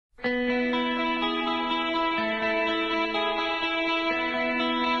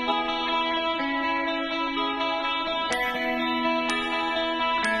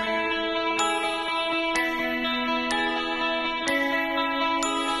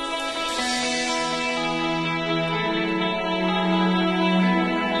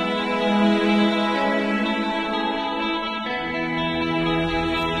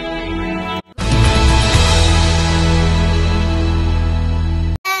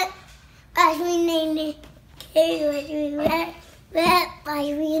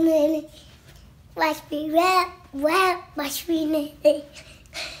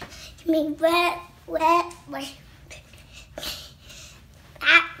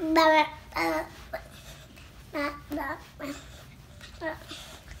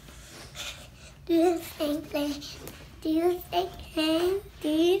Do you think do you think do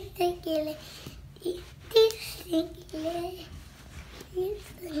you think do you think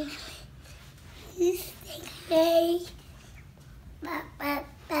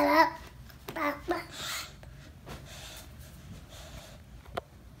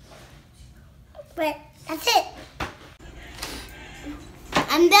But that's it.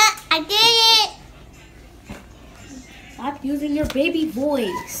 I'm done. I did it. Stop using your baby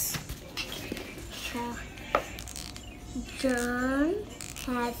voice. John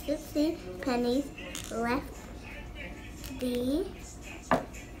has 50 pennies left.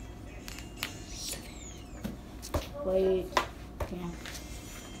 Wait. Yeah.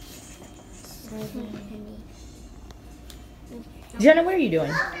 7 pennies. Jenna, what are you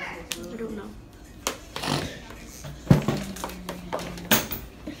doing? I don't know.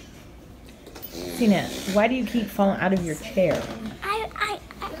 Tina, why do you keep falling out of your chair?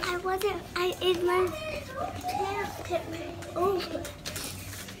 I wasn't. It was chair tipped over.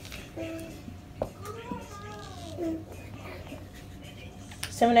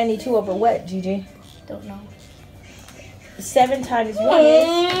 792 over what, Gigi? Don't know. 7 times 1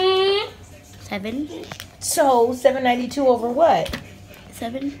 is... 7. So, 792 over what?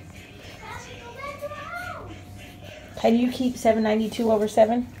 7. Can you keep 792 over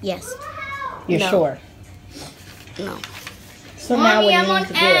 7? Yes. You're No. sure? No. So now what do you need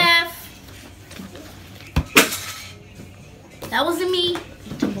to do? That wasn't me.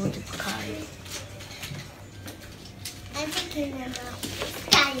 To multiply. I'm thinking about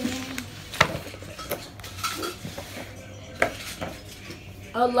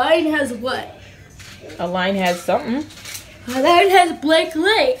A line has what? A line has something. A line has blank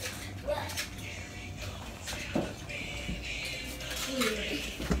lake.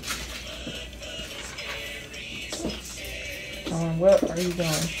 What are you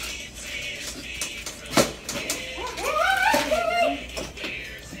doing?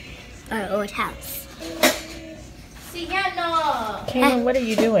 our old house. Sienna. Kaylin, what are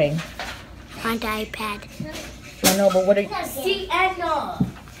you doing? On the iPad. I know, but what are you... Sienna.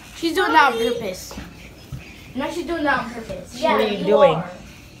 She's doing that on purpose. No, she's doing that on purpose. Yeah, What are you doing? are.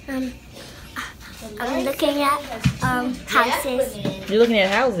 I'm looking at houses You're looking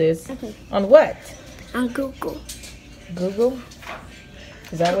at houses? On what? on Google. Google?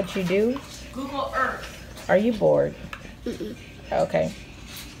 Is that what you do? Google Earth. Are you bored? Okay.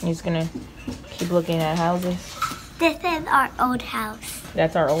 You're just gonna keep looking at houses? This is our old house.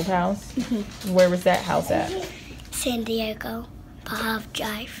 That's our old house? Where was that house at? San Diego, Pahav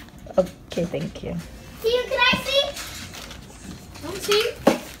Drive. Okay, thank you. See, can I see? Don't see.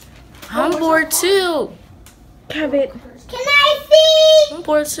 I'm bored too. Kevin, Can I see? I'm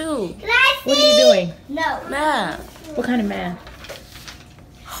bored too. Can I see? what are you doing? No. Math. What kind of math?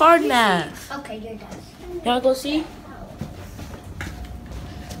 Hard math. Okay, you're done. Y'all go see?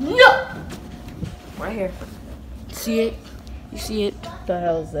 No! Right here. See it? You see it? What the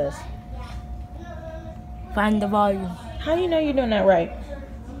hell is this? Find the volume. How do you know you're doing that right?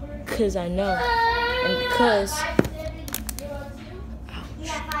 Because I know. And because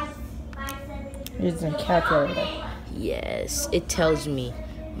You're using a calculator. yes, it tells me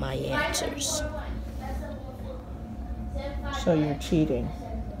my answers. So you're cheating.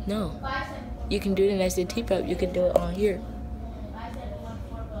 No. You can do it in SAT prep. You can do it on here.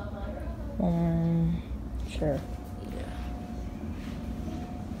 Sure.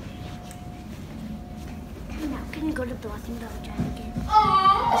 Can you go to Blossom Bell Drive again?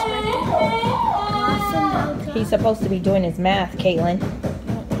 He's supposed to be doing his math, Caitlin. I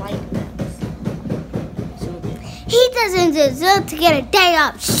don't like math. He doesn't deserve to get a day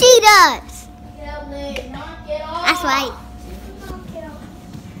off. She does. That's right.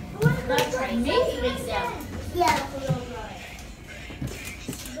 Yeah.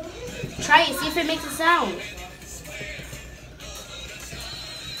 Try it. See if it makes a sound.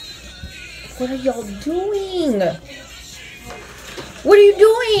 What are y'all doing? What are you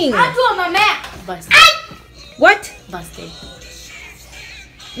doing? I'm doing my math. Busted. What? Busted.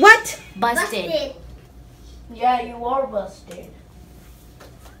 What? Busted. Yeah, you are busted.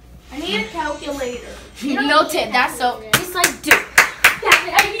 I need a calculator. No, Ted, that's so. It's like, dude.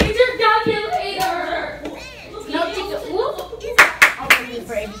 I need your calculator. No, Ted. I'm ready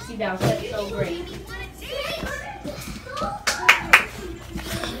for ABC now. That's so great.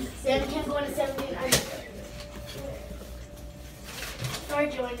 7 can't go into 17.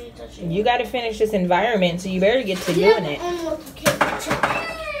 I need to touch it? You got to finish this environment, so you better get to doing it. I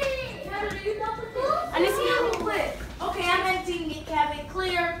need to see how to quit. Okay, I'm emptying it, Kevin.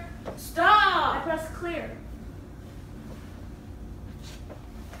 Clear. Stop. I press clear.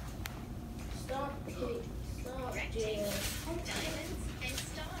 Stop. Stop.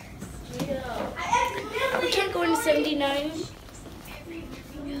 We can't go into 79.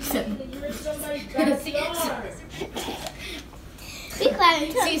 Be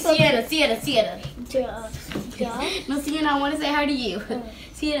quiet. See, Sienna. No, Sienna, I want to say hi to you.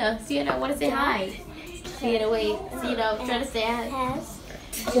 Sienna, I want to say hi. Sienna, wait. Sienna, I'm trying to say hi.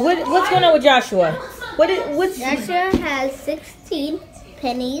 What's going on with Joshua? What's Joshua has 16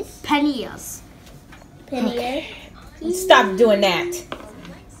 pennies. Pennies. Pennies. Stop doing that.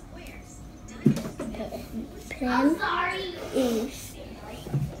 Pen is.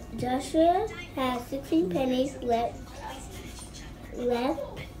 Joshua has 16 pennies left.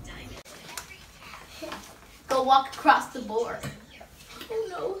 Go walk across the board. Oh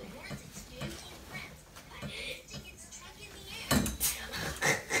no.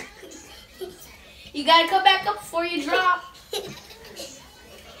 You gotta come back up before you drop.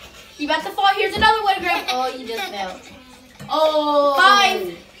 You about to fall. Here's another one, Greg. Oh, you just fell. Oh.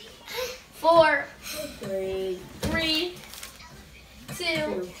 5, 4, 3,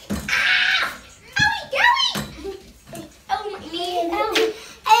 2. Oh, my knee.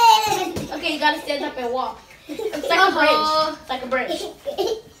 Okay, you gotta stand up and walk. It's like a bridge. It's like a bridge.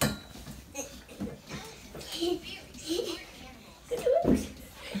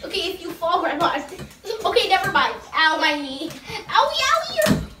 Okay, if you fall, Grandma. Okay, never mind. Ow, my knee. Owie,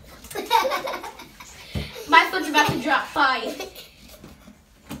 owie. My foot's about to drop. 5.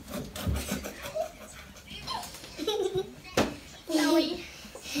 Owie.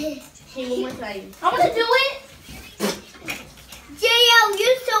 Okay, one more time. I want to do it. JL,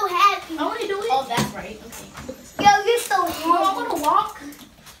 you're so happy. I want to do it. Oh, that's right. Okay. Yo, you're so happy. Oh, I want to walk.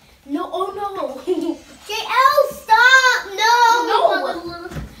 No, oh no. JL, stop. No.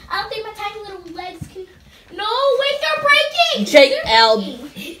 I don't think my tiny little legs can. No, wait, they're breaking. JL.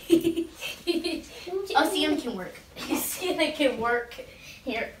 Oh, CM can work. CM can work.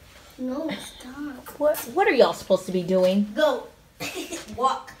 Here. No, stop. What are y'all supposed to be doing? Go.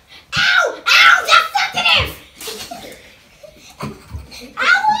 Walk. Ow! Ow! That's sensitive!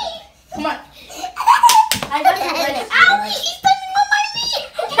 Owie! Come on. I got the leg. Owie! He's stepping on my knee!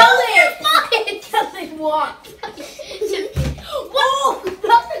 Kill it! Walk. Whoa!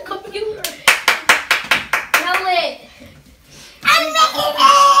 Not the computer. Kill it! I'm making it!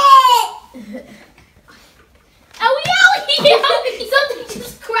 Owie! Owie! Something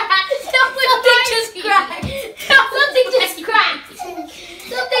just cracked. Something just cracked. Something just cracked.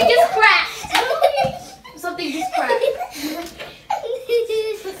 Something just cracked. Something just cracked.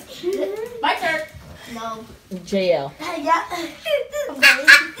 My turn. No. JL. Yeah.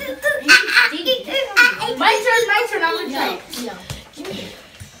 My turn. I'm gonna try.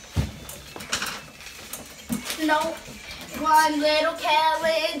 No. One little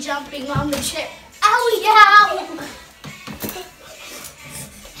Kelly jumping on the chair. Owie, ow!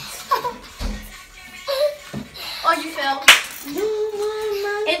 Oh, you fell.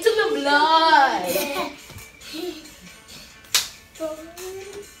 Into the blood.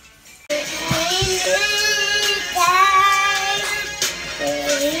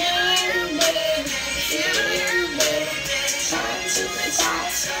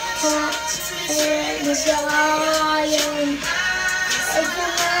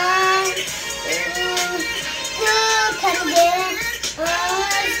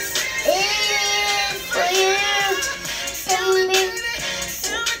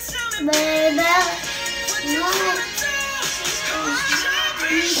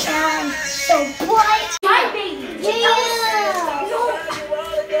 So bright. My baby. Yeah.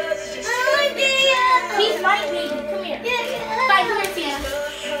 He's my baby. Come here. Bye, come here, Sienna.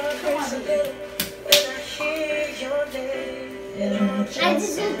 Come on. I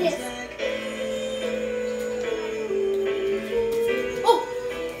just did this. Oh.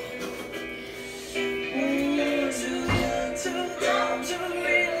 This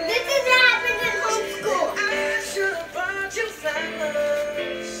is what happens in homeschool.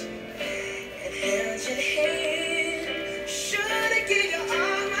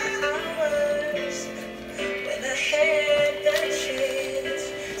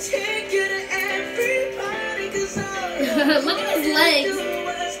 Look at his legs.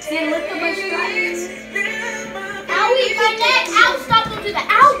 Man, look at my stripes. Owie, my neck. Ow, stop, don't do that.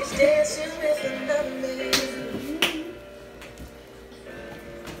 Ow.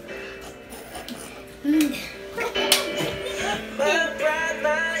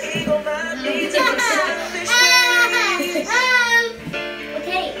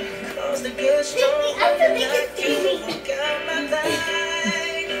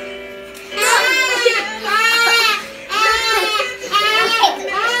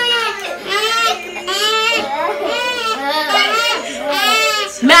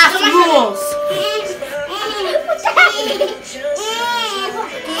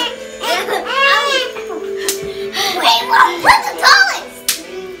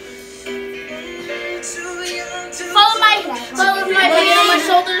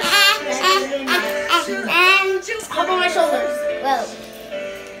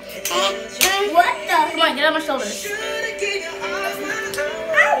 on my shoulders.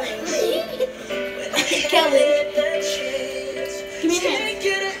 Kelly. Give me a hand.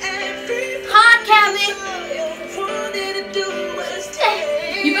 Hot, Kelly.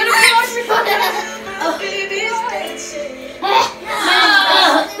 You better be on your phone.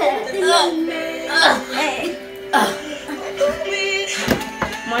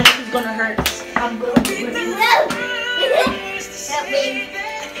 My neck is gonna hurt. I'm going to rip it. Help me.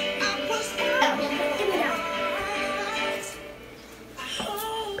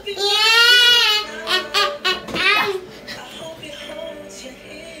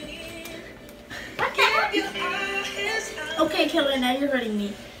 Okay, Kelly, now you're hurting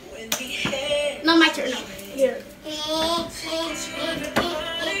me. No, my turn. No. Here. Sienna,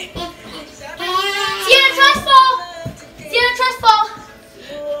 trust fall. Sienna, trust fall.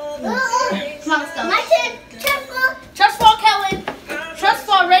 Come on, let's go. My turn. Careful. Trust fall, Kellen. Trust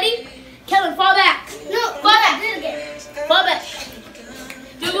fall. Ready? Kellen, fall back. No. Fall back. Do it again. Fall back.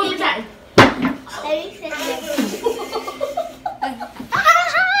 Do it one more time. Ready, set, go.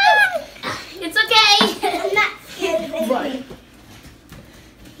 It's okay. I'm not scared of anything.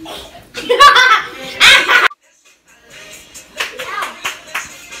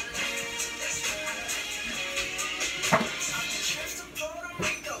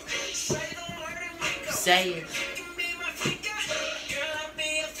 Say it.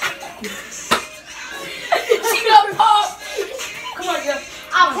 She got popped. Come on, girl.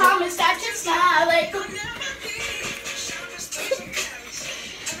 I promise that you smile like.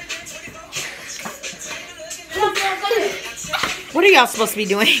 What are y'all supposed to be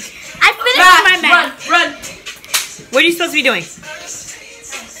doing? I finished my math. Run. What are you supposed to be doing?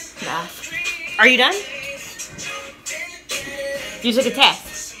 Are you done? You took a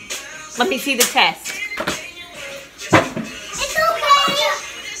test. Let me see the test. It's okay.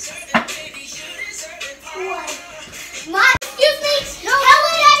 Mom, excuse me. No,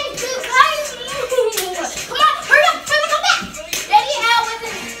 Helen, Daddy, too kind. Come on, hurry up, come back. Daddy, out with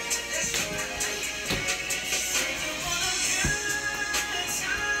it.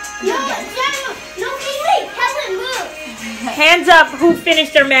 No, wait, Helen, move. Hands up who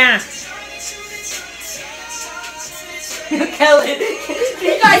finished their math. Kelly.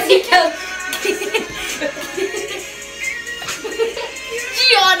 You guys see Kelly.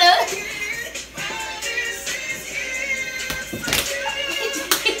 Gianna.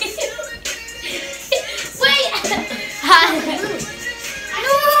 Wait.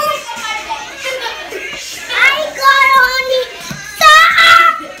 I got on it.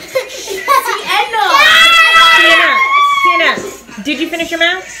 Sienna, did you finish your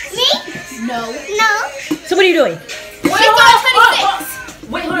math? Me? No. No. So what are you doing?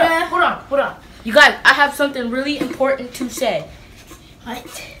 Wait, hold on. You guys, I have something really important to say.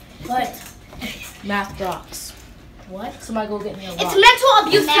 What? Math rocks. What? Somebody go get me a rock. It's mental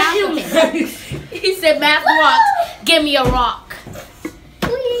abuse for humans. He said math rocks. Give me a rock.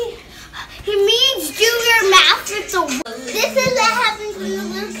 He means do your math with the word. This is what happens when the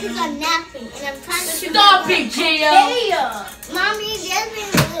little kids are napping and I'm trying to Stop it, Gio. Hey, Mommy, there's been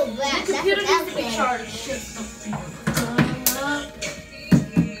a little black. The computer needs to be charged.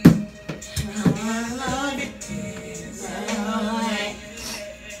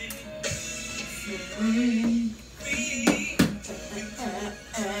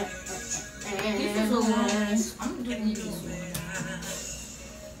 I'm doing this one.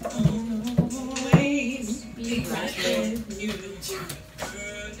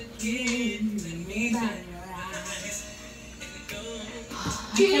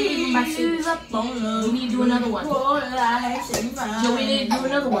 We need to do another one. Joe, we need to do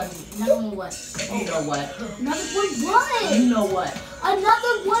another one. Another one what? You know what? Another one what? You know what?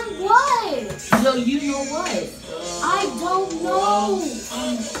 Another one what? No, you know what? I don't know.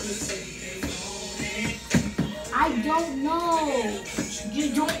 I don't know. You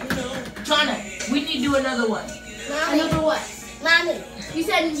don't know. Jonna, we need to do another one. Mommy. Another what? Mommy. You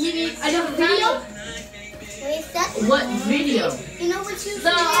said you need another video? What video? You know what you do?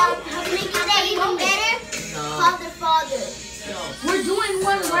 How to make that even better? No. Call their father. No. We're doing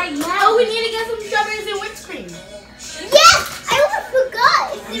one right now. Oh, we need to get some strawberries and whipped cream. Yes! I almost forgot.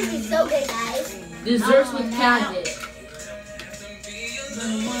 It's going to be so good, guys. Desserts with cabbage.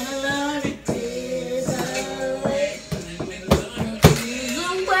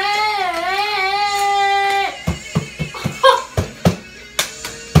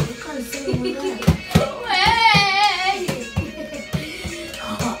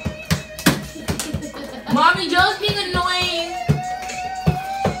 Mommy, Joe's being annoying.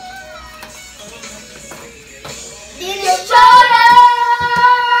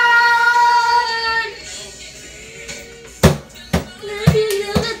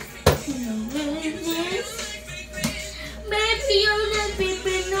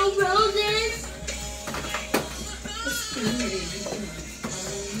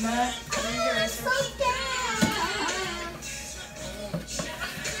 So sad.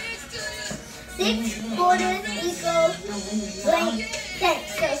 6 quarters equals blank cents.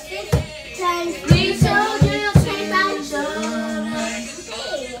 So 6 times 3 soldiers came out.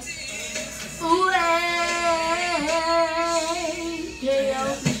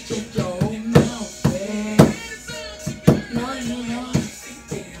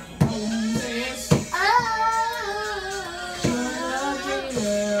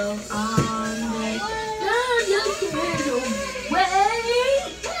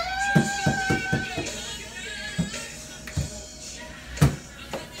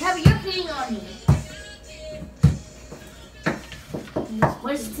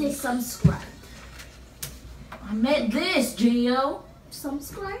 Where's it say subscribe? I meant this, Gio.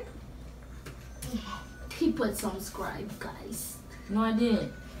 Subscribe? He put subscribe, guys. No, I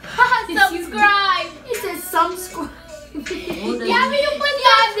didn't. Subscribe! It says subscribe. Yeah, but you put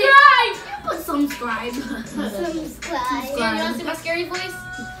subscribe. You put subscribe. Subscribe. You want to see my scary voice?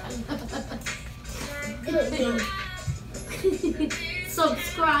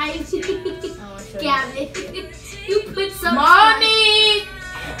 Subscribe. Gavin. You put subscribe. Mommy!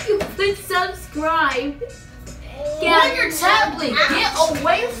 You put subscribe. On your tablet. Get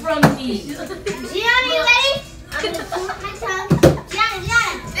away from me. Gianni, ready? I'm gonna pull up my tongue. Gianni.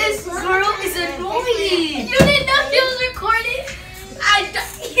 This girl is annoying. You didn't know she was recording?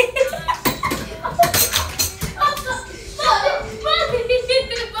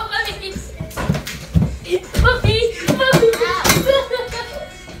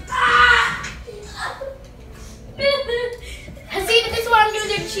 See, this is what I'm doing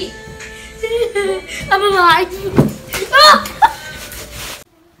to cheat. I'm alive.